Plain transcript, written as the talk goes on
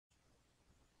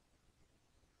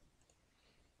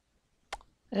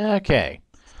Okay.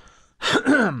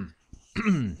 From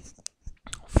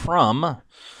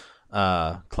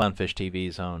Clownfish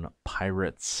TV's own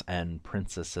Pirates and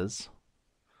Princesses.net.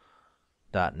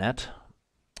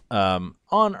 On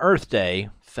Earth Day,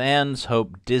 fans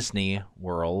hope Disney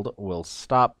World will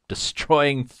stop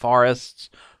destroying forests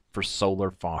for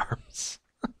solar farms.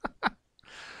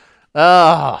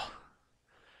 Oh,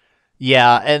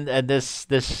 yeah, and this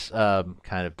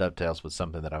kind of dovetails with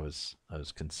something that I was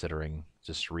considering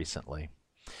just recently.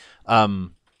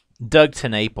 Um, Doug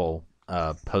TenNapel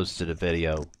posted a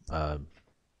video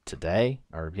today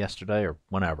or yesterday or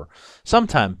whenever,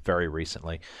 sometime very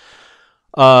recently,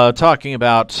 talking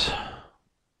about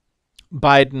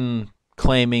Biden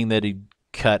claiming that he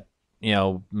cut,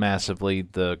 massively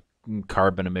the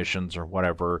carbon emissions or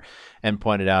whatever, and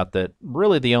pointed out that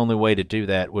really the only way to do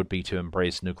that would be to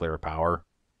embrace nuclear power,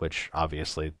 which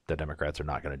obviously the Democrats are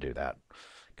not going to do that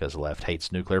because the left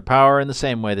hates nuclear power in the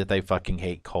same way that they fucking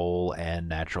hate coal and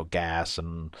natural gas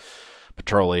and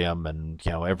petroleum and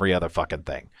every other fucking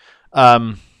thing.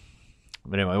 But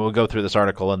anyway, we'll go through this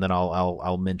article and then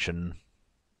I'll mention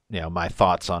my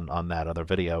thoughts on that other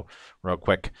video real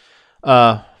quick.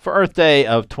 For Earth Day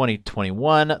of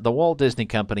 2021, the Walt Disney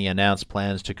Company announced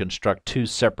plans to construct two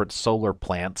separate solar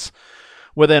plants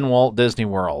within Walt Disney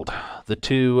World. The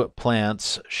two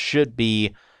plants should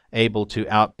be able to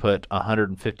output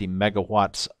 150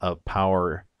 megawatts of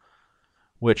power,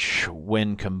 which,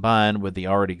 when combined with the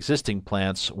already existing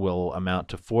plants, will amount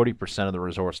to 40% of the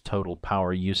resort's total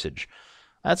power usage.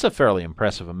 That's a fairly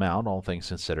impressive amount, all things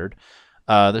considered.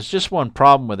 There's just one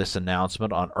problem with this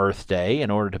announcement on Earth Day.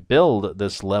 In order to build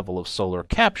this level of solar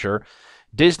capture,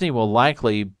 Disney will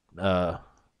likely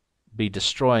be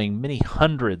destroying many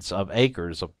hundreds of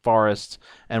acres of forests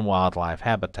and wildlife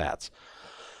habitats.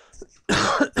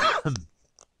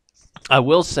 I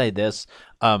will say this.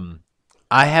 I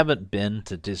haven't been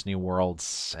to Disney World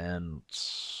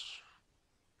since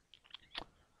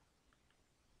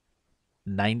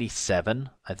 97,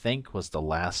 I think, was the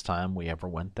last time we ever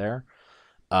went there.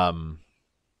 Um,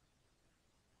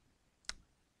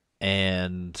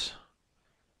 and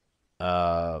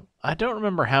I don't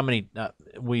remember how many.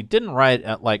 We didn't ride.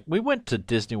 Like, we went to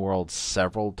Disney World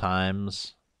several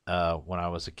times when I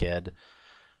was a kid.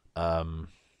 Um,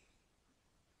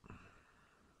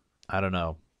 I don't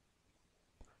know,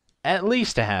 at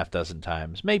least a half dozen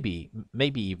times, maybe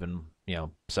even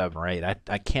 7 or 8.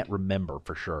 I can't remember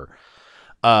for sure.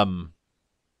 Um,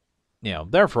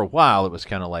 there for a while it was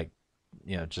kind of like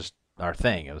just our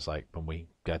thing. It was like when we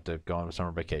got to go on a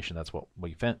summer vacation, that's what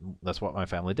my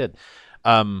family did.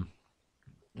 Um,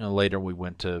 later we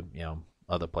went to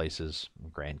other places,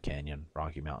 Grand Canyon,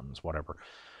 Rocky Mountains, whatever.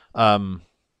 Um,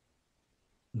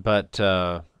 but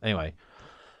anyway,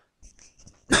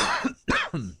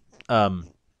 um,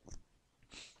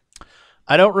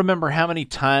 I don't remember how many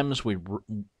times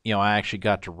I actually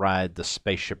got to ride the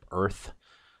Spaceship Earth,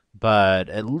 but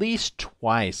at least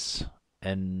twice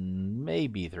and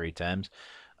maybe 3 times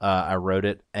I rode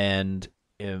it. And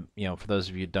for those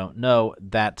of you who don't know,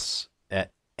 that's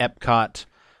at Epcot,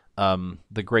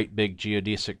 the great big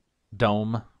geodesic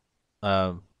dome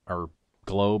or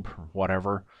globe, or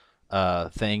whatever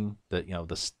thing that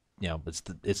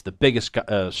it's the biggest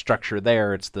structure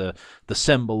there. It's the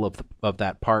symbol of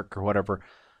that park or whatever.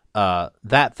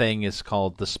 That thing is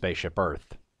called the Spaceship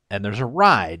Earth, and there's a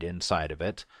ride inside of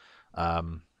it.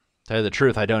 To tell you the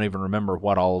truth, I don't even remember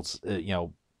what all's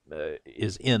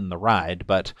is in the ride,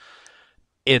 but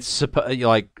it's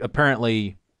like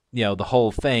apparently the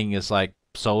whole thing is like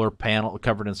solar panel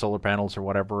covered in solar panels or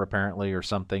whatever, apparently, or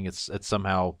something. It's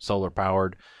somehow solar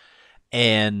powered,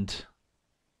 and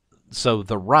so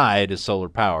the ride is solar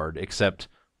powered. Except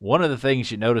one of the things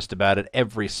you noticed about it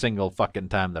every single fucking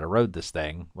time that I rode this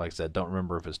thing, like I said, don't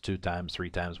remember if it's 2 times,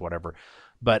 3 times, whatever,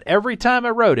 but every time I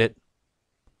rode it,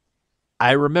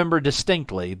 I remember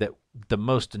distinctly that the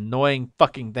most annoying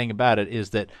fucking thing about it is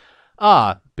that,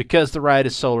 because the ride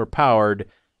is solar powered,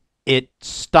 it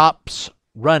stops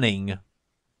running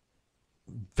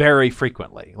very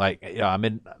frequently. Like, I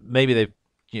mean, maybe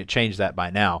they've changed that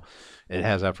by now. It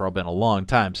has, after all, been a long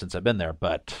time since I've been there,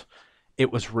 but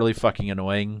it was really fucking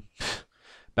annoying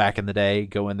back in the day,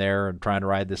 going there and trying to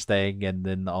ride this thing, and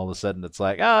then all of a sudden it's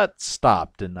like, it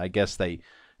stopped, and I guess they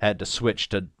had to switch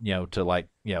to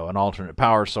an alternate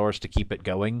power source to keep it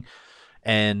going,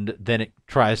 and then it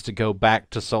tries to go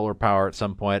back to solar power at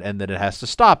some point, and then it has to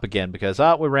stop again because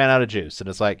we ran out of juice. And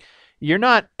it's like, you're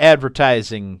not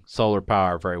advertising solar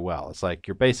power very well. It's like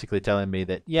you're basically telling me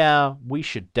that, yeah, we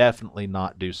should definitely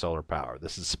not do solar power.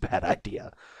 This is a bad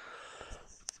idea.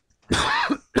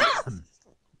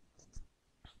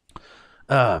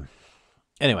 Uh,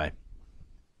 anyway,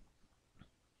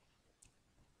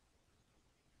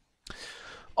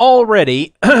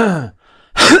 already, damn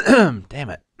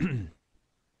it.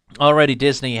 Already,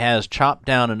 Disney has chopped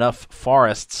down enough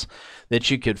forests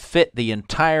that you could fit the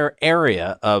entire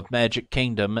area of Magic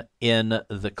Kingdom in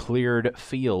the cleared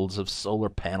fields of solar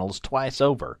panels twice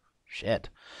over. Shit.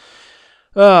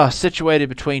 Situated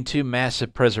between two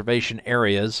massive preservation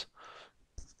areas,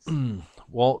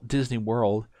 Walt Disney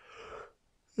World.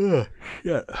 Oh,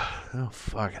 shit. Oh,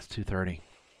 fuck. It's 2:30.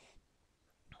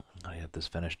 I get this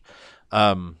finished.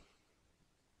 Walt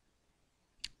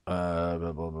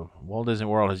Disney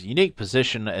World has a unique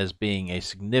position as being a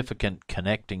significant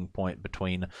connecting point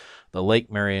between the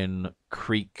Lake Marion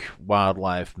Creek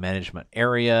Wildlife Management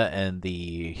Area and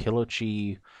the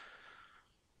Hilochi,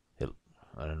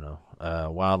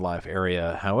 wildlife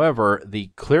area. However,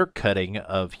 the clear cutting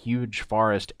of huge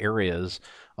forest areas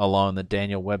along the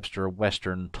Daniel Webster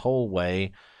Western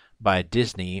Tollway by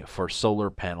Disney for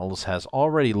solar panels has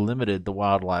already limited the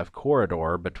wildlife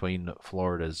corridor between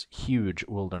Florida's huge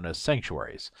wilderness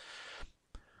sanctuaries.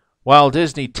 While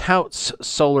Disney touts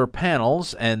solar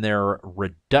panels and their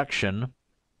reduction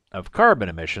of carbon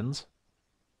emissions,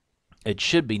 it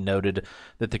should be noted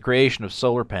that the creation of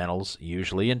solar panels,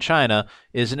 usually in China,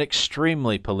 is an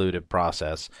extremely polluted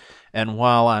process. And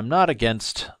while I'm not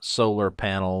against solar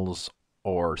panels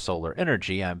or solar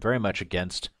energy, I'm very much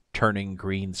against turning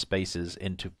green spaces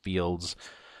into fields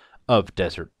of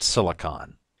desert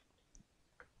silicon.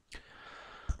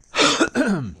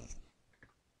 Is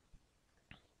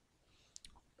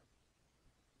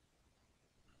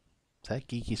that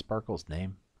Geeky Sparkle's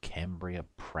name? Cambria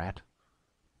Pratt?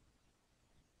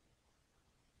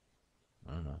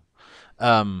 I don't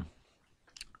know.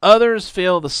 Others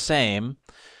feel the same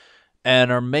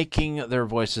and are making their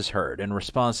voices heard. In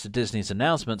response to Disney's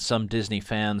announcement, some Disney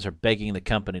fans are begging the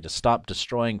company to stop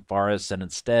destroying forests and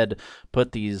instead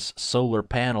put these solar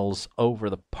panels over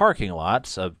the parking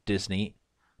lots of Disney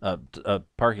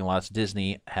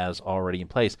Disney has already in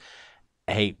place.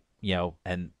 Hey,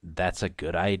 and that's a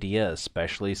good idea,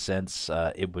 especially since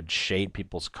it would shade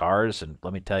people's cars. And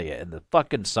let me tell you, in the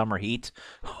fucking summer heat,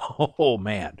 oh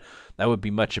man, that would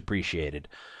be much appreciated.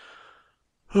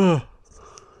 With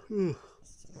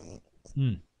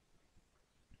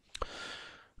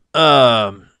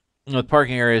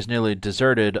parking areas nearly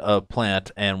deserted of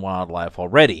plant and wildlife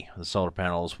already, the solar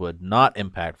panels would not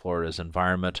impact Florida's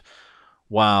environment,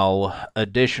 while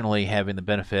additionally having the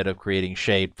benefit of creating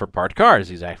shade for parked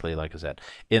cars, exactly like I said,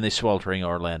 in the sweltering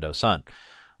Orlando sun.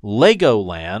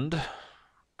 Legoland,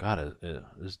 God,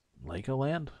 is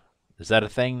Legoland? Is that a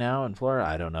thing now in Florida?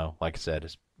 I don't know. Like I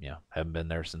said, haven't been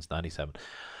there since '97.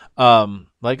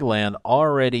 Legoland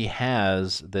already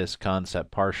has this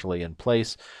concept partially in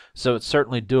place, so it's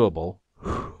certainly doable.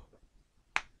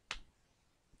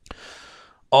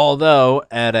 Although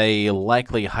at a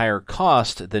likely higher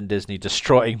cost than Disney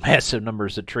destroying massive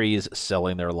numbers of trees,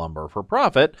 selling their lumber for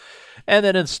profit, and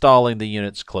then installing the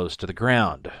units close to the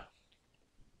ground.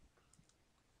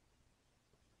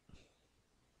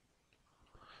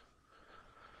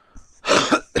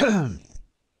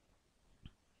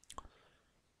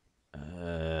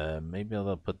 Maybe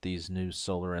they'll put these new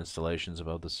solar installations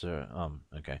above the...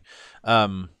 okay.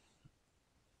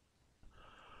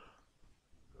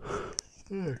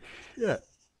 Oh, shit.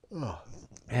 Oh,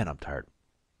 man, I'm tired.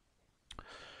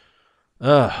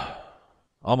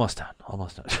 Almost done.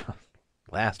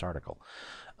 Last article.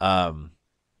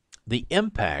 The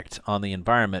impact on the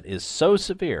environment is so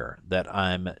severe that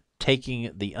I'm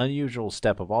taking the unusual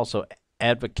step of also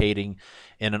advocating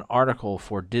in an article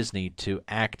for Disney to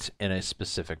act in a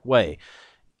specific way.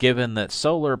 Given that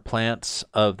solar plants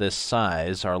of this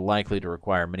size are likely to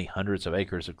require many hundreds of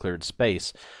acres of cleared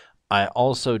space, I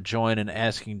also join in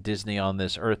asking Disney on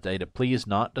this Earth Day to please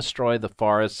not destroy the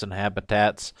forests and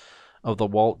habitats of the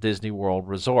Walt Disney World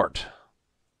Resort.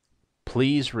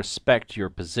 Please respect your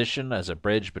position as a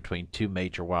bridge between two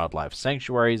major wildlife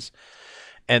sanctuaries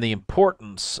and the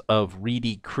importance of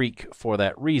Reedy Creek for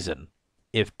that reason.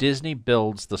 If Disney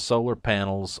builds the solar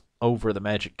panels over the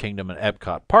Magic Kingdom and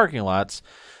Epcot parking lots,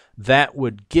 that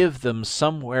would give them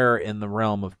somewhere in the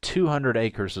realm of 200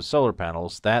 acres of solar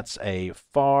panels. That's a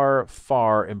far,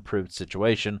 far improved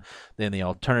situation than the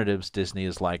alternatives Disney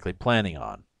is likely planning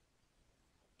on.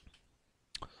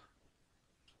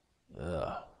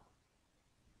 Ugh.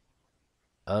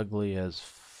 Ugly as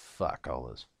fuck, all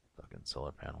those fucking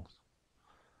solar panels.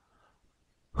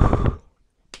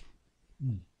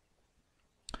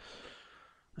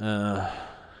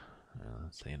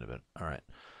 That's the end of it. All right.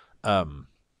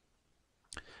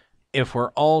 If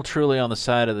we're all truly on the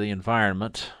side of the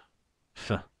environment,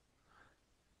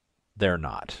 They're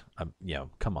not.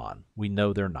 Come on. We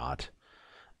know they're not.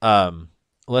 Um,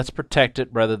 let's protect it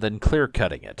rather than clear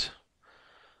cutting it.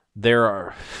 There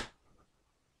are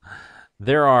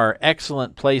there are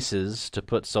excellent places to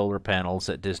put solar panels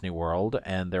at Disney World,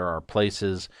 and there are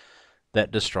places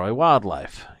that destroy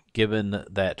wildlife. Given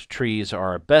that trees are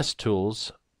our best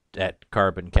tools at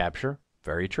carbon capture,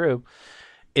 very true,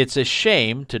 it's a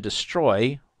shame to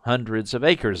destroy hundreds of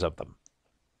acres of them.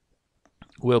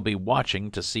 We'll be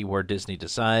watching to see where Disney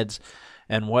decides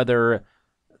and whether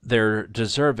they're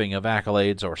deserving of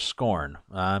accolades or scorn.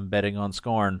 I'm betting on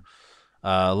scorn.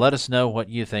 Let us know what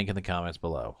you think in the comments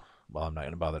below. Well, I'm not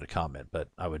going to bother to comment, but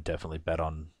I would definitely bet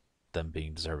on them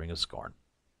being deserving of scorn.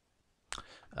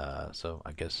 So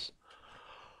I guess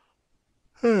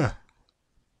that's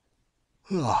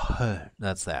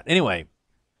that. Anyway,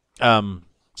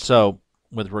 so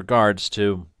with regards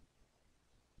to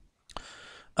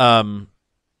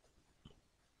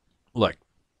look,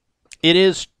 it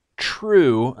is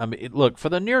true. I mean, look, for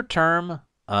the near term,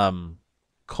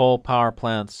 coal power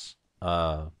plants,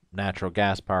 natural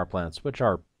gas power plants, which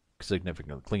are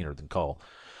significantly cleaner than coal,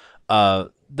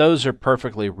 those are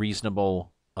perfectly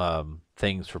reasonable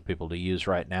things for people to use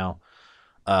right now.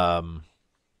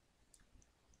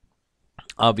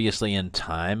 Obviously, in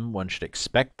time, one should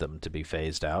expect them to be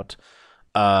phased out.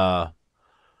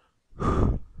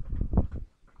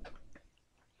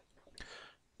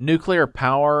 Nuclear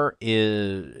power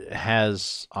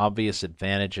has obvious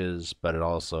advantages, but it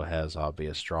also has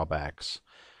obvious drawbacks.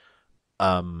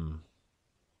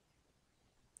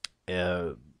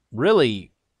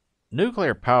 Really,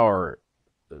 nuclear power,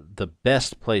 the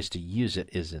best place to use it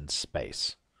is in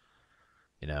space.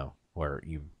 Where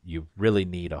you really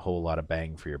need a whole lot of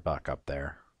bang for your buck up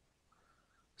there.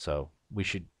 So we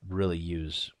should really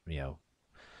use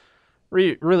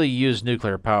really use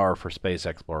nuclear power for space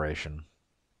exploration.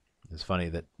 It's funny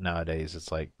that nowadays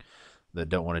it's like they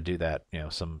don't want to do that.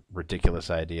 Some ridiculous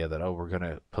idea that, oh, we're going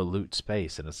to pollute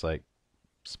space, and it's like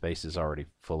space is already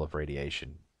full of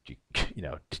radiation. Did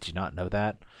you not know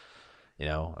that?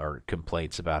 Or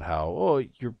complaints about how, oh,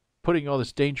 you're putting all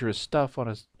this dangerous stuff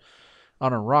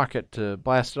on a rocket to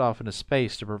blast it off into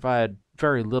space to provide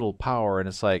very little power, and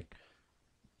it's like,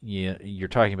 you're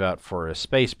talking about for a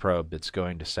space probe that's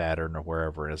going to Saturn or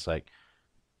wherever, and it's like,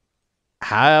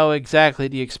 how exactly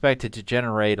do you expect it to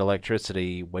generate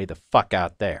electricity way the fuck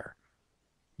out there?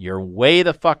 You're way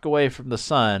the fuck away from the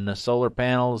sun. Solar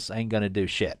panels ain't going to do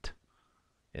shit.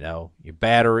 Your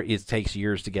battery, it takes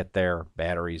years to get there.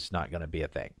 Battery's not going to be a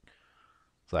thing.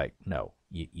 It's like, no,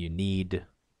 you need,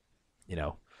 you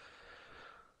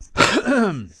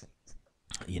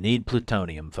need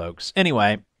plutonium, folks.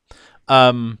 Anyway,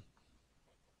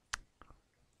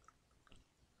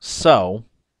 so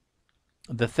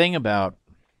the thing about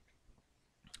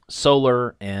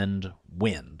solar and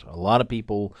wind, a lot of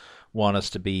people want us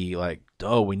to be like,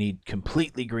 oh, we need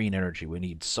completely green energy. We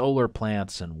need solar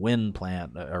plants and wind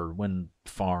or wind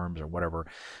farms or whatever.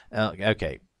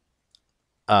 Okay.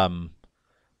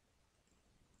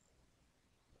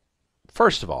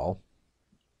 First of all,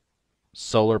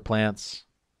 solar plants,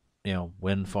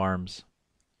 wind farms,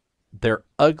 they're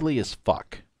ugly as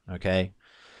fuck. Okay.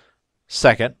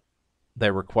 Second, they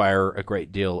require a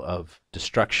great deal of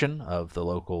destruction of the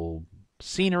local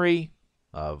scenery,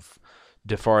 of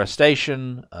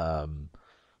deforestation,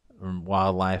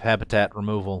 wildlife habitat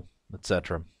removal,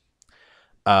 etc.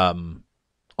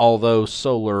 Although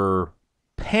solar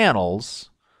panels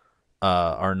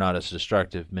are not as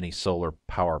destructive, many solar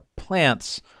power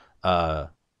plants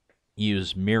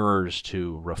use mirrors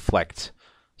to reflect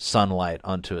sunlight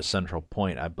onto a central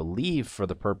point, I believe for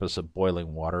the purpose of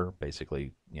boiling water.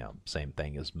 Basically, same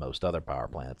thing as most other power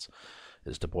plants,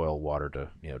 is to boil water to,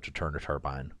 to turn a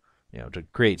turbine, to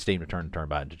create steam to turn a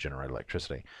turbine to generate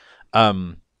electricity.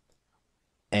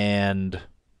 And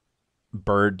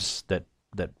birds that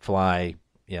fly,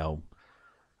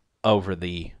 over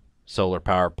the solar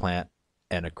power plant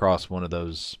and across one of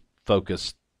those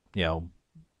focused,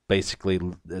 basically,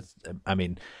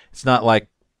 it's not like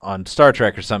on Star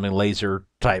Trek or something, laser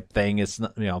type thing. It's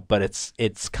not, but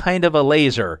it's kind of a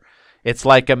laser. It's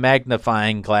like a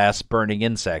magnifying glass burning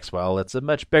insects. Well, it's a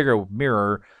much bigger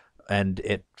mirror, and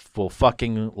it will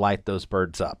fucking light those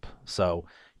birds up. So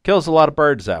kills a lot of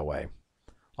birds that way.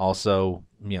 Also,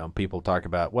 people talk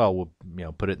about, well,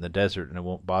 we'll put it in the desert and it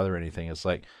won't bother anything. It's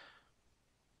like,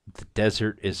 the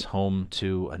desert is home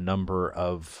to a number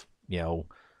of,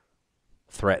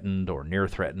 threatened or near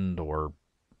threatened or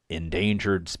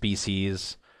endangered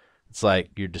species. It's like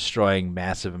you're destroying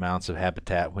massive amounts of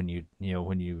habitat when you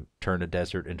turn a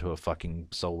desert into a fucking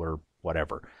solar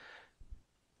whatever.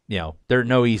 there are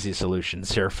no easy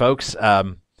solutions here, folks.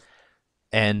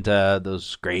 And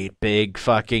those great big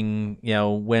fucking,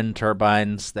 wind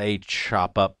turbines, they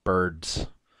chop up birds.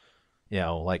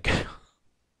 Like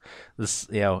this,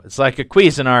 it's like a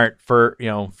Cuisinart for,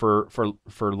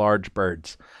 for large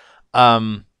birds.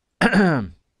 And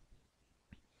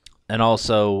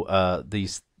also,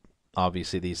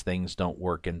 obviously these things don't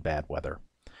work in bad weather.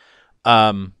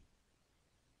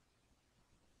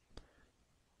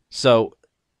 So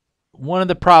one of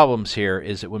the problems here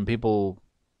is that when people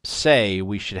say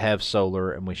we should have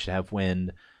solar and we should have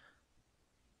wind,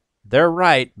 they're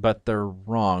right, but they're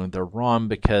wrong. They're wrong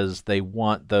because they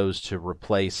want those to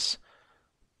replace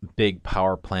big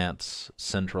power plants,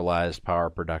 centralized power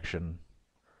production.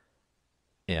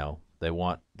 They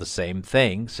want the same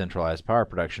thing, centralized power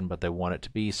production, but they want it to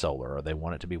be solar or they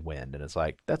want it to be wind. And it's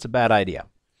like, that's a bad idea.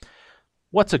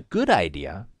 What's a good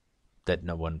idea that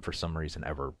no one for some reason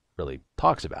ever really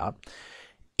talks about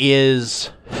is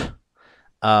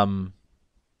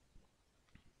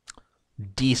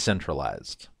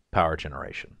decentralized power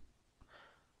generation.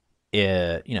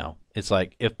 It's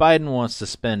like if Biden wants to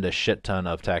spend a shit ton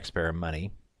of taxpayer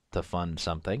money to fund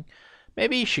something,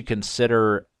 maybe you should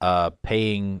consider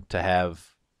paying to have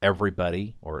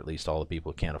everybody, or at least all the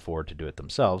people who can't afford to do it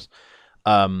themselves,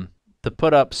 to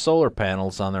put up solar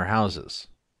panels on their houses.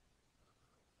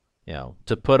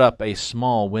 To put up a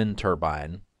small wind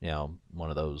turbine, one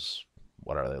of those,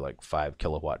 what are they, like 5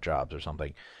 kilowatt jobs or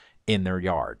something, in their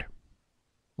yard.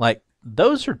 Like,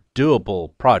 those are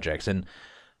doable projects, and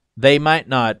they might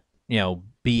not,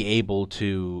 be able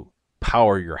to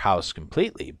power your house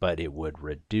completely, but it would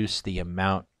reduce the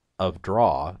amount of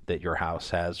draw that your house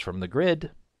has from the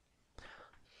grid.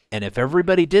 And if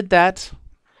everybody did that,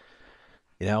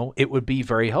 it would be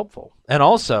very helpful. And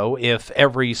also, if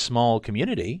every small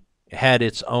community had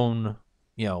its own,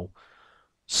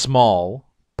 small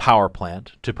power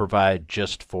plant to provide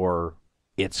just for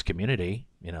its community,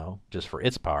 just for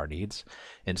its power needs,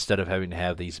 instead of having to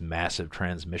have these massive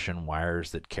transmission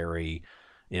wires that carry,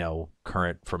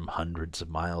 current from hundreds of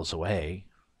miles away,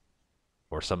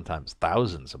 or sometimes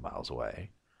thousands of miles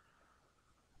away.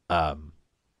 Because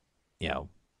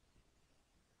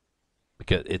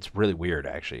it's really weird,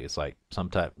 actually. It's like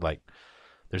sometimes, like,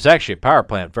 there's actually a power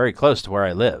plant very close to where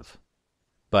I live,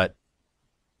 but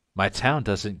my town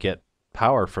doesn't get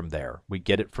power from there. We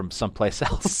get it from someplace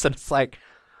else, and it's like,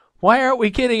 why aren't we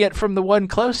getting it from the one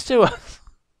close to us?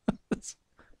 It's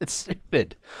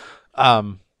stupid.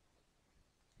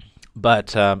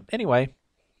 But anyway.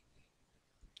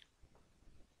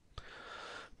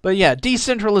 But yeah,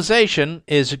 decentralization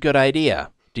is a good idea.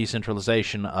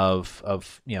 Decentralization of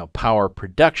power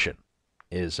production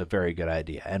is a very good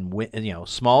idea. And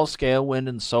small scale wind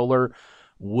and solar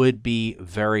would be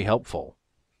very helpful.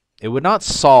 It would not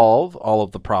solve all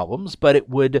of the problems, but it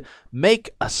would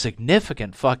make a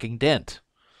significant fucking dent.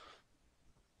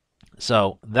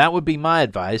 So that would be my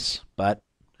advice, but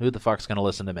who the fuck's going to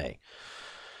listen to me?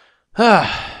 All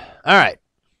right.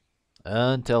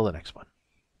 Until the next one.